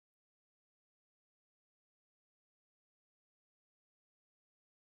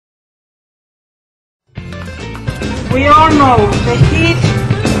We all know the heat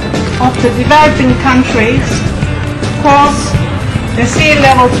of the developing countries cause the sea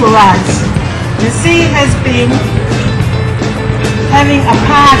level to rise. The sea has been having a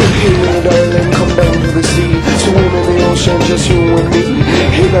party. Hey man, darling, come down to the sea. Swim in the ocean, just you and me.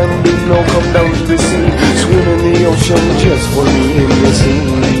 Hey bambino, come down to the sea. Swim in the ocean, just for me and the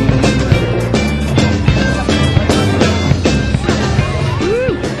sea.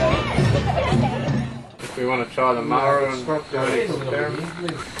 We want to try the mower and do an experiment.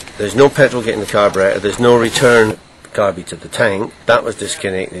 There's no petrol getting the carburetor, there's no return carby to the tank. That was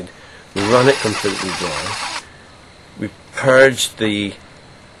disconnected. We run it completely dry. We purged the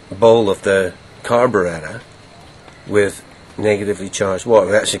bowl of the carburetor with negatively charged water.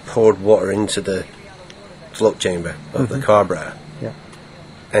 We actually poured water into the float chamber of the carburetor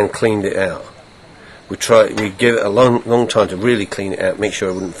and cleaned it out. We give it a long time to really clean it out, make sure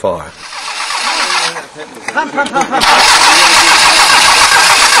it wouldn't fire.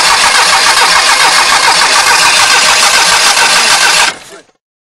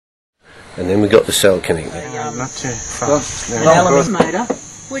 And then we got the cell connected. Not too fast.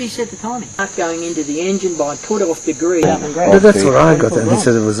 What do you set the timing? Not going into the engine by 12 degrees. But that's what I got, and he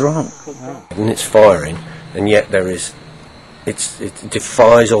said it was wrong. And it's firing, and yet it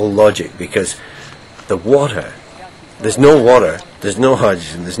defies all logic, because the water, there's no water, there's no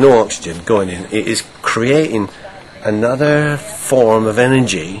hydrogen, there's no oxygen going in. It is creating another form of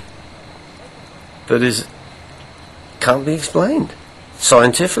energy that can't be explained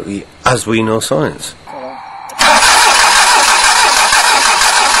scientifically as we know science.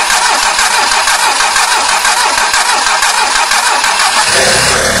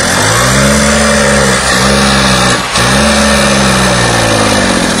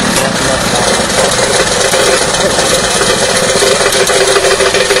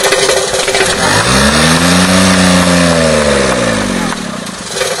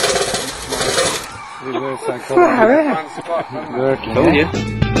 Told you.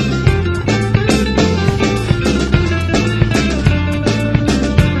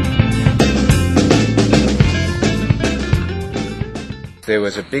 There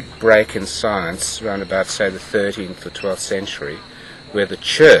was a big break in science around about, say, the 13th or 12th century, where the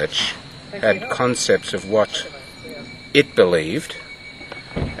church had concepts of what it believed,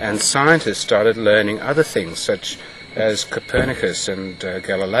 and scientists started learning other things, such as Copernicus and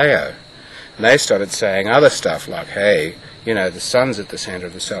Galileo. And they started saying other stuff like, hey, you know, the sun's at the center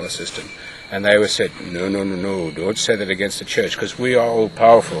of the solar system. And they were said, no, don't say that against the church, because we are all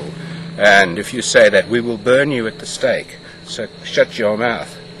powerful. And if you say that, we will burn you at the stake. So shut your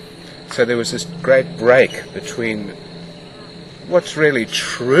mouth. So there was this great break between what's really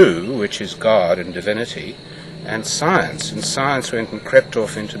true, which is God and divinity, and science. And science went and crept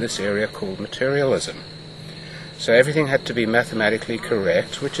off into this area called materialism. So everything had to be mathematically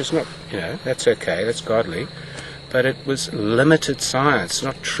correct, which is not, that's okay, that's godly. But it was limited science,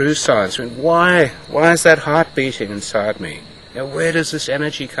 not true science. I mean, why is that heart beating inside me? Where does this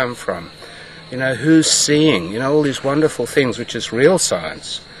energy come from? Who's seeing? All these wonderful things, which is real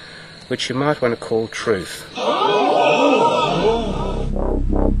science, which you might want to call truth.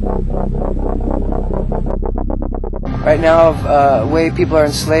 Right now, the way people are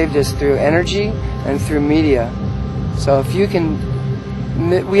enslaved is through energy and through media. So if you can,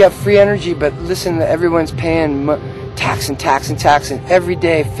 we have free energy, but listen, everyone's paying taxing every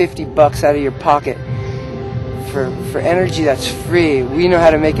day, $50 out of your pocket for energy that's free. We know how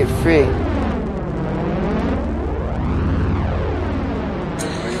to make it free.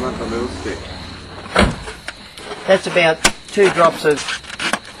 You want the little stick? That's about 2 drops of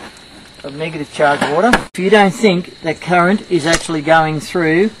negative charged water. If you don't think that current is actually going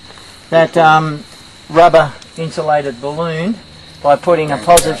through that rubber insulated balloon by putting a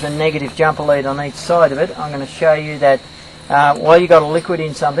positive and negative jumper lead on each side of it, I'm going to show you that while you've got a liquid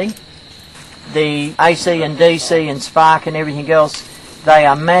in something, the AC and DC and spark and everything else, they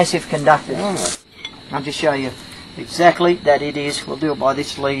are massive conductors. I'll just show you exactly that it is. We'll do it by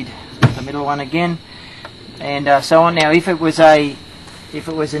this lead, the middle one again, and so on. Now, if it was an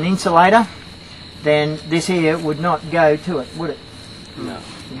insulator, then this here would not go to it, would it? No.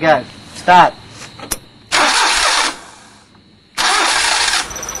 Go. Start.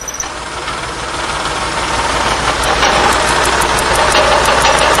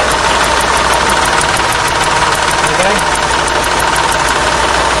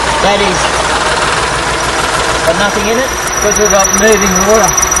 That is got nothing in it because we've got moving water.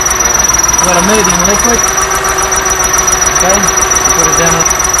 We've got a moving liquid. Okay, put it down.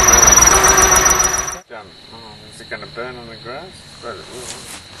 Is it going to burn on the grass? But it will.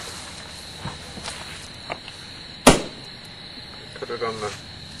 it on the...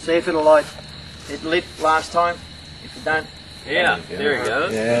 See if it'll light. It lit last time. If it don't... Yeah, there it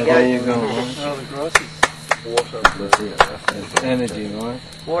goes. Yeah, there you go. Oh, the grass It's energy, right?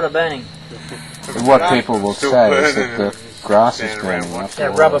 water burning. What people will say is that the grass is burning. Not the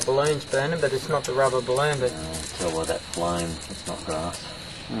That water. rubber balloon's burning, but it's not the rubber balloon. But Tell by that flame, it's not grass.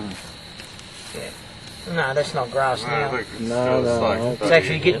 no, that's not grass now. No. It's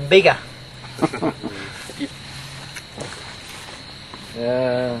actually getting bigger.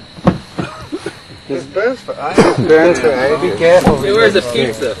 Yeah. It burns for ages. Burns for ages. Be careful. Where's the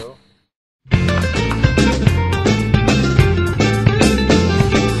pizza?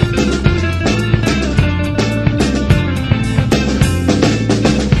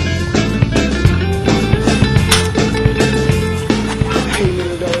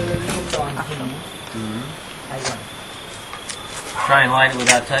 Try and light it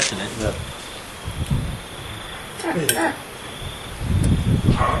without touching it. Yeah. Goodness!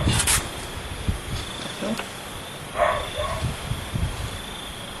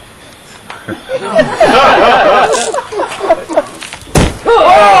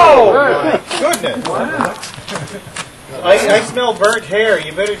 I smell burnt hair.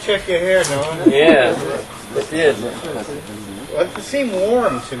 You better check your hair, Noah. Yeah, it did. Well, it seemed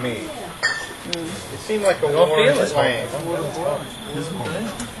warm to me. It seemed like a warm flame.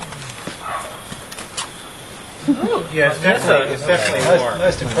 Yeah, it's definitely warm.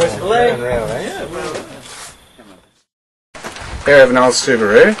 Most impressive. Here I have an old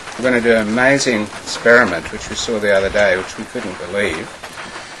Subaru. We're going to do an amazing experiment, which we saw the other day, which we couldn't believe,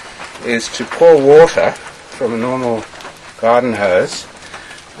 is to pour water from a normal garden hose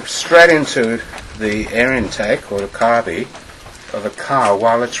straight into the air intake or the carby of a car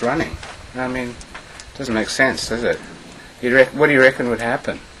while it's running. I mean, it doesn't make sense, does it? What do you reckon would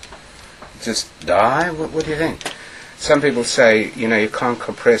happen? Just die? What do you think? Some people say, you know, you can't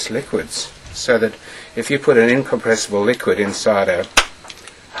compress liquids, so that if you put an incompressible liquid inside a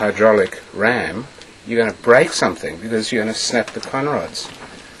hydraulic ram, you're going to break something because you're going to snap the conrods.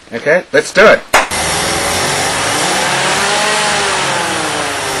 Okay, let's do it.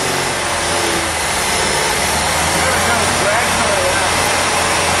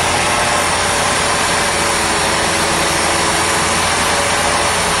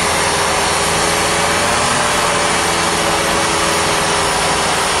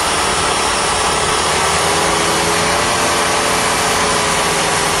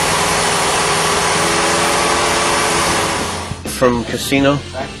 From Casino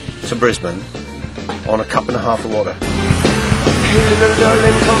to Brisbane on a cup and a half of water. Hey little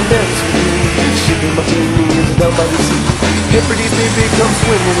darling, come dance with me. Shaking my fingers down by the sea. Hey pretty baby, come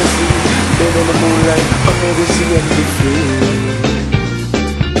swim in the sea. Bed in the moonlight, under the sea and be free.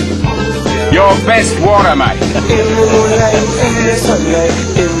 Your best water, mate. In the moonlight, in the sunlight,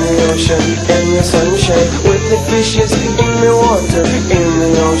 in the ocean, in the sunshine. With the fishes in the water, in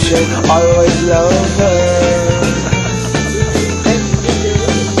the ocean. Always love her.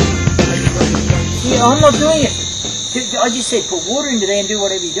 Yeah, I'm not doing it. I just said put water into there and do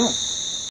whatever you're doing.